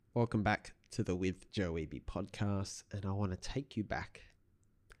Welcome back to the With Joe Eby podcast, and I want to take you back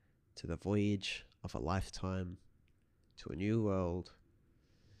to the voyage of a lifetime to a new world,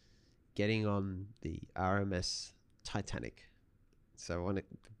 getting on the RMS Titanic. So,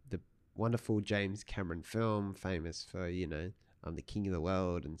 the wonderful James Cameron film, famous for, I'm the king of the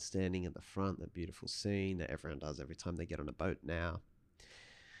world and standing at the front, that beautiful scene that everyone does every time they get on a boat now.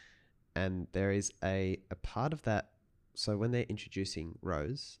 And there is a part of that. So when they're introducing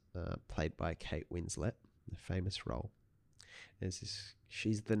Rose, played by Kate Winslet, the famous role,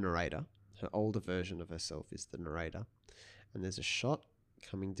 she's the narrator. Her older version of herself is the narrator. And there's a shot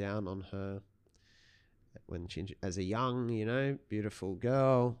coming down on her when she, as a young, beautiful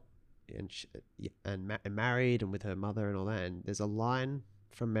girl, and married and with her mother and all that. And there's a line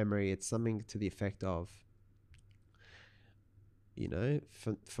from memory. It's something to the effect of,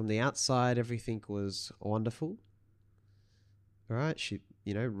 from the outside, everything was wonderful. All right, she,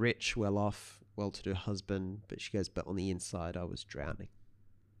 rich, well off, well-to-do husband, but she goes, but on the inside, I was drowning.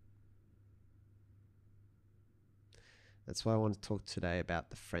 That's why I want to talk today about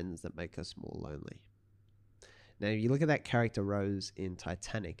the friends that make us more lonely. Now, you look at that character Rose in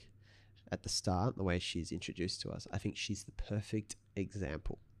Titanic at the start, the way she's introduced to us, I think she's the perfect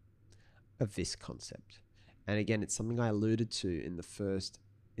example of this concept. And again, it's something I alluded to in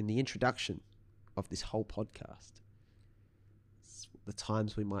the introduction of this whole podcast. The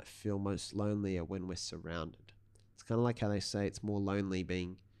times we might feel most lonely are when we're surrounded. It's kind of like how they say it's more lonely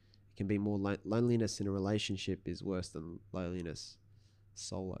loneliness in a relationship is worse than loneliness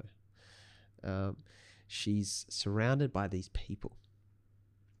solo. She's surrounded by these people.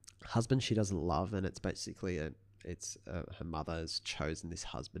 Husband she doesn't love, and it's basically her mother has chosen this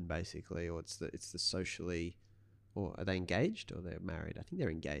husband basically, or it's the socially, or are they engaged or they're married? I think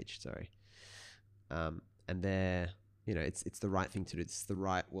they're engaged. Sorry, and they're. It's the right thing to do. It's the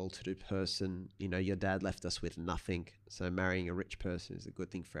right, well-to-do person. Your dad left us with nothing, so marrying a rich person is a good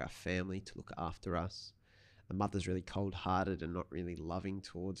thing for our family to look after us. The mother's really cold-hearted and not really loving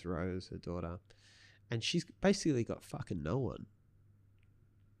towards Rose, her daughter, and she's basically got fucking no one.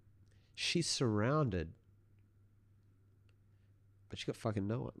 She's surrounded, but she's got fucking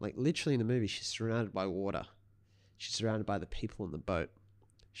no one. Like literally in the movie, she's surrounded by water. She's surrounded by the people on the boat.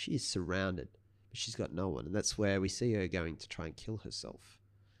 She is surrounded. But she's got no one, and that's where we see her going to try and kill herself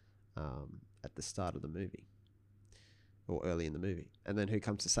at the start of the movie, or early in the movie. And then who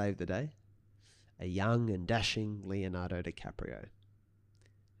comes to save the day? A young and dashing Leonardo DiCaprio,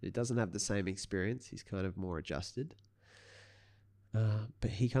 who doesn't have the same experience. He's kind of more adjusted, but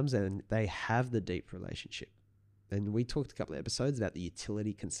he comes in and they have the deep relationship. And we talked a couple of episodes about the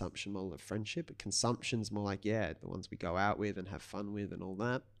utility consumption model of friendship. Consumption's more like, the ones we go out with and have fun with and all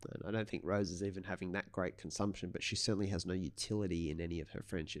that. And I don't think Rose is even having that great consumption, but she certainly has no utility in any of her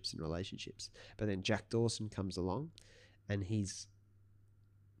friendships and relationships. But then Jack Dawson comes along and he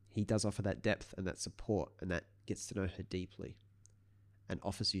does offer that depth and that support, and that gets to know her deeply and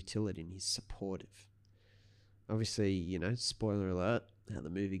offers utility, and he's supportive. Obviously, spoiler alert, how the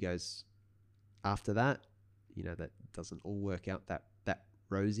movie goes after that. That doesn't all work out that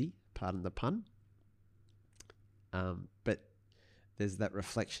rosy, pardon the pun. But there's that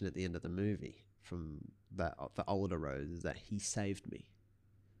reflection at the end of the movie from the older Rose, is that he saved me.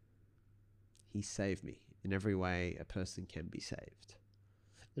 He saved me in every way a person can be saved,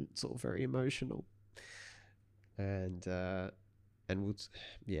 and it's all very emotional. And there's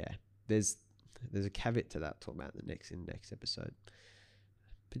a caveat to that. I'll talk about in the next episode.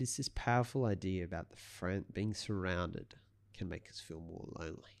 But it's this powerful idea about being surrounded can make us feel more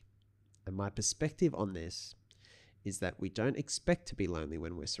lonely. And my perspective on this is that we don't expect to be lonely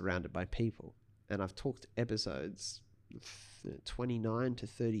when we're surrounded by people. And I've talked episodes 29 to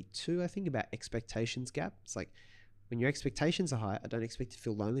 32, I think, about expectations gap. It's like when your expectations are high, I don't expect to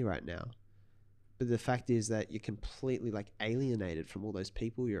feel lonely right now. But the fact is that you're completely alienated from all those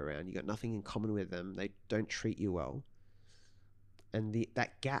people you're around. You got nothing in common with them. They don't treat you well. And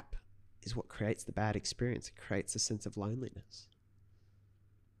that gap is what creates the bad experience. It creates a sense of loneliness.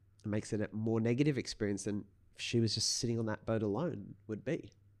 It makes it a more negative experience than if she was just sitting on that boat alone would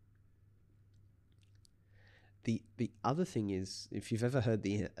be. The other thing is, if you've ever heard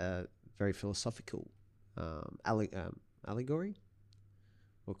the very philosophical allegory,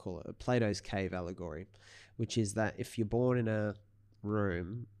 we'll call it Plato's cave allegory, which is that if you're born in a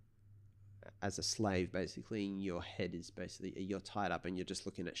room as a slave, basically, your head is basically, you're tied up and you're just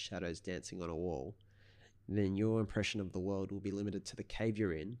looking at shadows dancing on a wall, then your impression of the world will be limited to the cave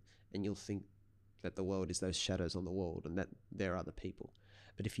you're in, and you'll think that the world is those shadows on the wall and that there are other people.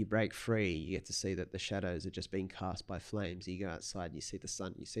 But if you break free, you get to see that the shadows are just being cast by flames. You go outside and you see the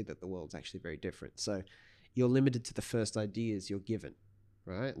sun, you see that the world's actually very different. So you're limited to the first ideas you're given,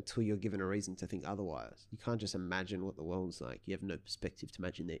 right? Until you're given a reason to think otherwise. You can't just imagine what the world's like. You have no perspective to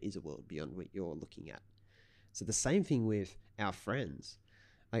imagine there is a world beyond what you're looking at. So the same thing with our friends.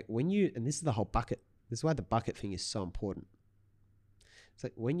 Like when you, and this is the whole bucket, this is why the bucket thing is so important. It's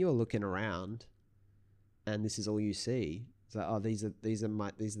like when you're looking around and this is all you see, it's like, oh, these are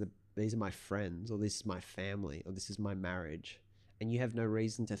my friends, or this is my family, or this is my marriage. And you have no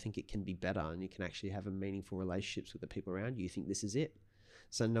reason to think it can be better, and you can actually have a meaningful relationships with the people around you. You think this is it.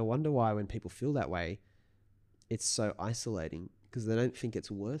 So no wonder why when people feel that way, it's so isolating, because they don't think it's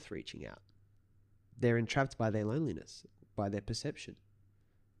worth reaching out. They're entrapped by their loneliness, by their perception.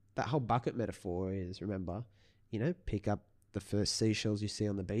 That whole bucket metaphor is, remember, pick up the first seashells you see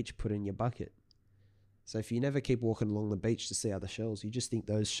on the beach, put it in your bucket. So if you never keep walking along the beach to see other shells, you just think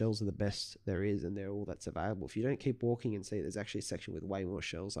those shells are the best there is and they're all that's available. If you don't keep walking and see there's actually a section with way more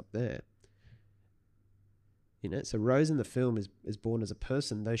shells up there. So Rose in the film is born as a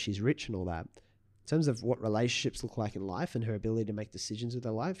person, though she's rich and all that. In terms of what relationships look like in life and her ability to make decisions with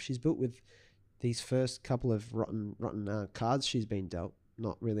her life, she's built with these first couple of rotten cards she's been dealt,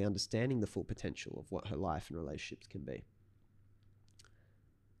 not really understanding the full potential of what her life and relationships can be.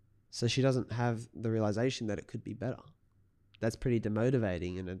 So she doesn't have the realization that it could be better. That's pretty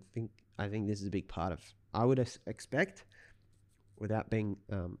demotivating, and I think this is a big part of. I would expect, without being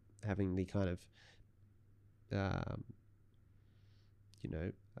having the kind of,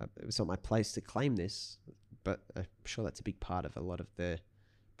 it's not my place to claim this, but I'm sure that's a big part of a lot of the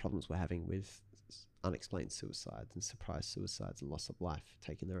problems we're having with unexplained suicides and surprise suicides and loss of life,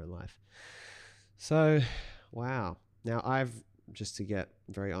 taking their own life. So, wow. Now just to get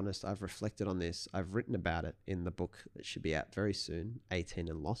very honest, I've reflected on this. I've written about it in the book that should be out very soon, 18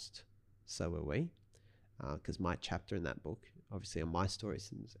 and Lost. So were we. Because my chapter in that book, obviously on my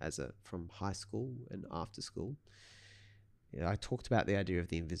stories from high school and after school, I talked about the idea of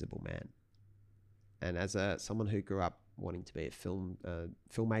the invisible man. And as someone who grew up wanting to be a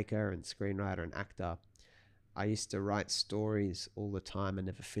filmmaker and screenwriter and actor, I used to write stories all the time and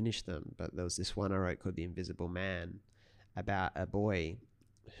never finished them. But there was this one I wrote called The Invisible Man, about a boy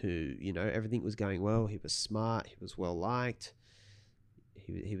who, everything was going well. He was smart. He was well liked.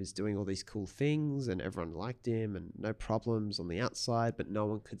 He was doing all these cool things and everyone liked him and no problems on the outside, but no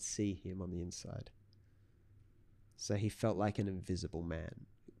one could see him on the inside. So he felt like an invisible man,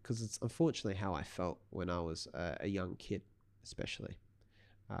 because it's unfortunately how I felt when I was a young kid, especially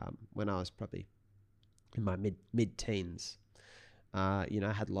when I was probably in my mid-teens. I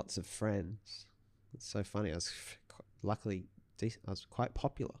had lots of friends. It's so funny. Luckily, I was quite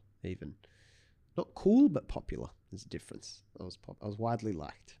popular, even. Not cool, but popular. There's a difference. I was widely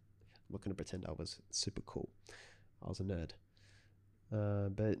liked. I'm not going to pretend I was super cool. I was a nerd.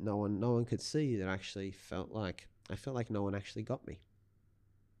 But no one could see that I felt like no one actually got me.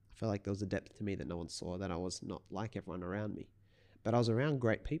 I felt like there was a depth to me that no one saw, that I was not like everyone around me. But I was around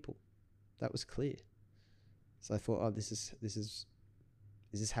great people. That was clear. So I thought, oh, this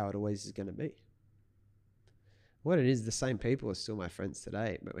is how it always is going to be. What it is, the same people are still my friends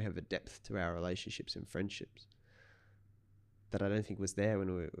today, but we have a depth to our relationships and friendships that I don't think was there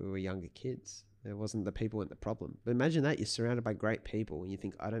when we were younger kids. It wasn't the people weren't the problem. But imagine that, you're surrounded by great people and you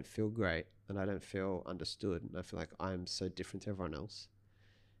think, I don't feel great and I don't feel understood and I feel like I'm so different to everyone else.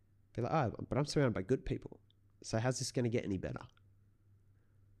 Be like, oh, but I'm surrounded by good people. So how's this going to get any better?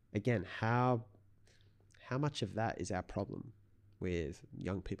 Again, how much of that is our problem with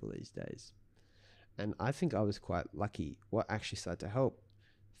young people these days? And I think I was quite lucky. What actually started to help,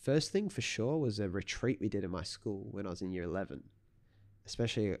 first thing for sure, was a retreat we did in my school when I was in year 11.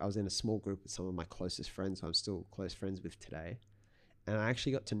 Especially, I was in a small group with some of my closest friends who I'm still close friends with today. And I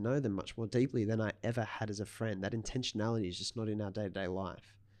actually got to know them much more deeply than I ever had as a friend. That intentionality is just not in our day-to-day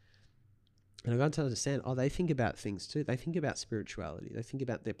life. And I got to understand, they think about things too. They think about spirituality. They think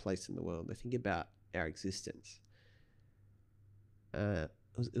about their place in the world. They think about our existence.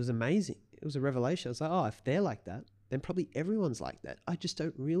 It was amazing. It was a revelation. I was like, if they're like that, then probably everyone's like that. I just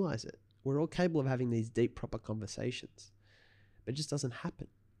don't realize it. We're all capable of having these deep, proper conversations, but it just doesn't happen.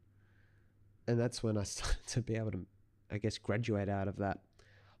 And that's when I started to be able to, I guess, graduate out of that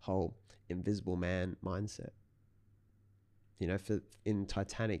whole invisible man mindset. In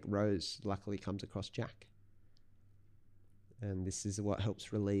Titanic, Rose luckily comes across Jack. And this is what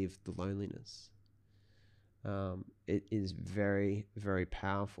helps relieve the loneliness. It is very, very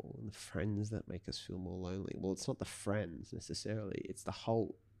powerful. And the friends that make us feel more lonely. Well, it's not the friends necessarily. It's the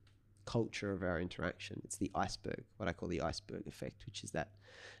whole culture of our interaction. It's the iceberg, what I call the iceberg effect, which is that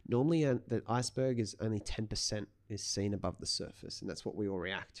normally the iceberg is only 10% is seen above the surface, and that's what we all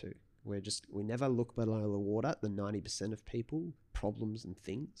react to. We never look below the water. The 90% of people, problems and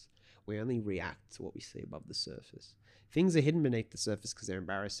things, we only react to what we see above the surface. Things are hidden beneath the surface because they're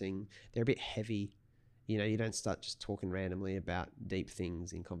embarrassing. They're a bit heavy. You know, you don't start just talking randomly about deep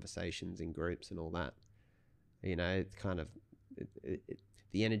things in conversations, in groups and all that. You know, it's kind of,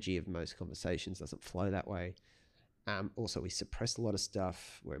 the energy of most conversations doesn't flow that way. Also, we suppress a lot of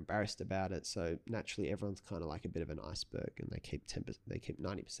stuff. We're embarrassed about it. So naturally, everyone's kind of like a bit of an iceberg, and they keep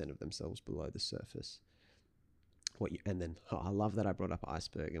 90% of themselves below the surface. I love that I brought up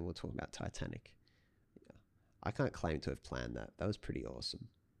iceberg, and we'll talk about Titanic. Yeah. I can't claim to have planned that. That was pretty awesome.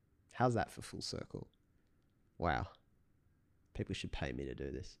 How's that for full circle? Wow. People should pay me to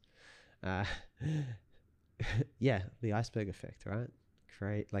do this. Yeah, the iceberg effect, right?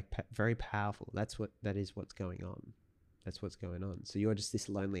 Very powerful. That is what's going on. That's what's going on. So you're just this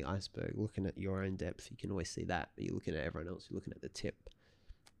lonely iceberg looking at your own depth. You can always see that, but you're looking at everyone else. You're looking at the tip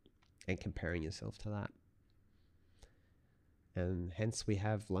and comparing yourself to that. And hence we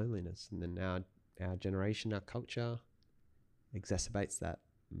have loneliness. And then our generation, our culture exacerbates that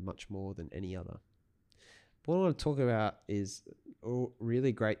much more than any other. What I want to talk about is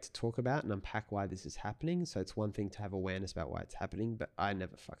really great to talk about and unpack why this is happening. So it's one thing to have awareness about why it's happening, but I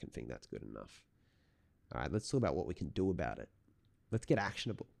never fucking think that's good enough. All right, let's talk about what we can do about it. Let's get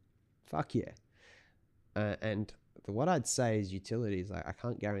actionable. Fuck yeah. And what I'd say is utilities. Like, I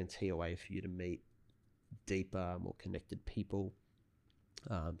can't guarantee a way for you to meet deeper, more connected people,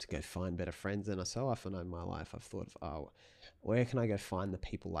 to go find better friends. And so often in my life, I've thought of, where can I go find the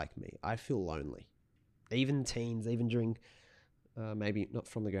people like me? I feel lonely. Even teens, even during maybe not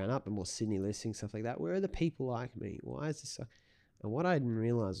from the ground up, but more Sydney listing, stuff like that. Where are the people like me? Why is this so? And what I didn't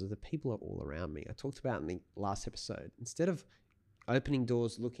realize was the people are all around me. I talked about in the last episode, instead of opening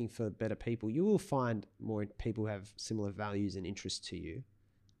doors looking for better people, you will find more people who have similar values and interests to you.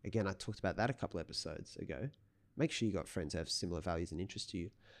 Again, I talked about that a couple episodes ago. Make sure you got friends who have similar values and interests to you.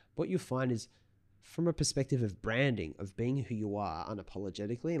 What you'll find is, from a perspective of branding, of being who you are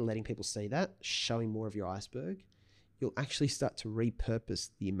unapologetically and letting people see that, showing more of your iceberg, you'll actually start to repurpose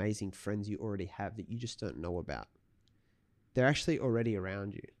the amazing friends you already have that you just don't know about. They're actually already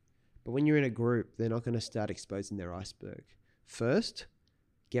around you. But when you're in a group, they're not going to start exposing their iceberg. First,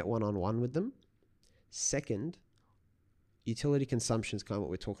 get one-on-one with them. Second, utility consumption is kind of what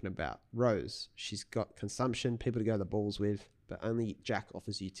we're talking about. Rose, she's got consumption, people to go to the balls with, but only Jack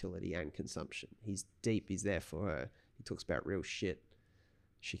offers utility and consumption. He's deep, he's there for her. He talks about real shit.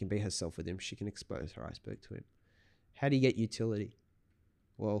 She can be herself with him. She can expose her iceberg to him. How do you get utility?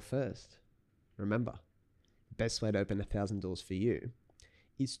 Well, first, remember, the best way to open 1,000 doors for you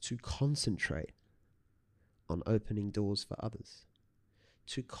is to concentrate on opening doors for others.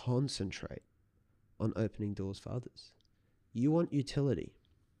 To concentrate on opening doors for others. You want utility.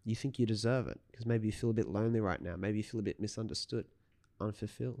 You think you deserve it because maybe you feel a bit lonely right now. Maybe you feel a bit misunderstood,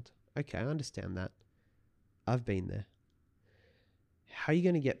 unfulfilled. Okay, I understand that. I've been there. How are you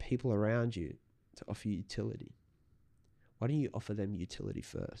going to get people around you to offer you utility? Why don't you offer them utility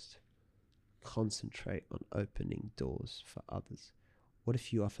first? Concentrate on opening doors for others. What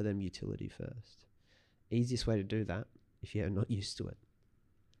if you offer them utility first? Easiest way to do that, if you're not used to it,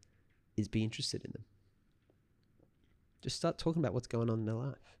 is be interested in them. Just start talking about what's going on in their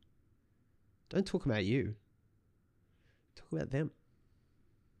life. Don't talk about you. Talk about them.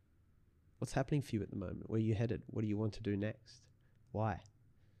 What's happening for you at the moment? Where are you headed? What do you want to do next? Why?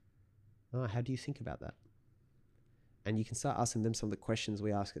 How do you think about that? And you can start asking them some of the questions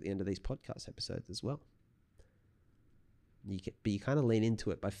we ask at the end of these podcast episodes as well. But you kind of lean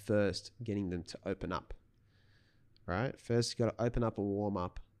into it by first getting them to open up. Right? First, you got to open up and warm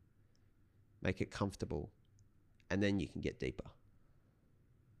up. Make it comfortable. And then you can get deeper.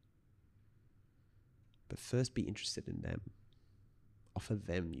 But first, be interested in them. Offer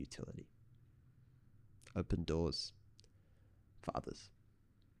them utility. Open doors for others.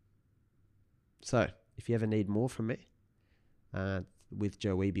 So, if you ever need more from me, with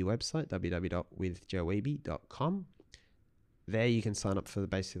Joe Wiebe website, www.withjoewiebe.com. There you can sign up for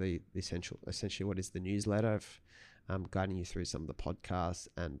essentially what is the newsletter of guiding you through some of the podcasts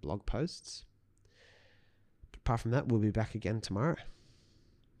and blog posts. Apart from that, we'll be back again tomorrow.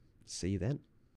 See you then.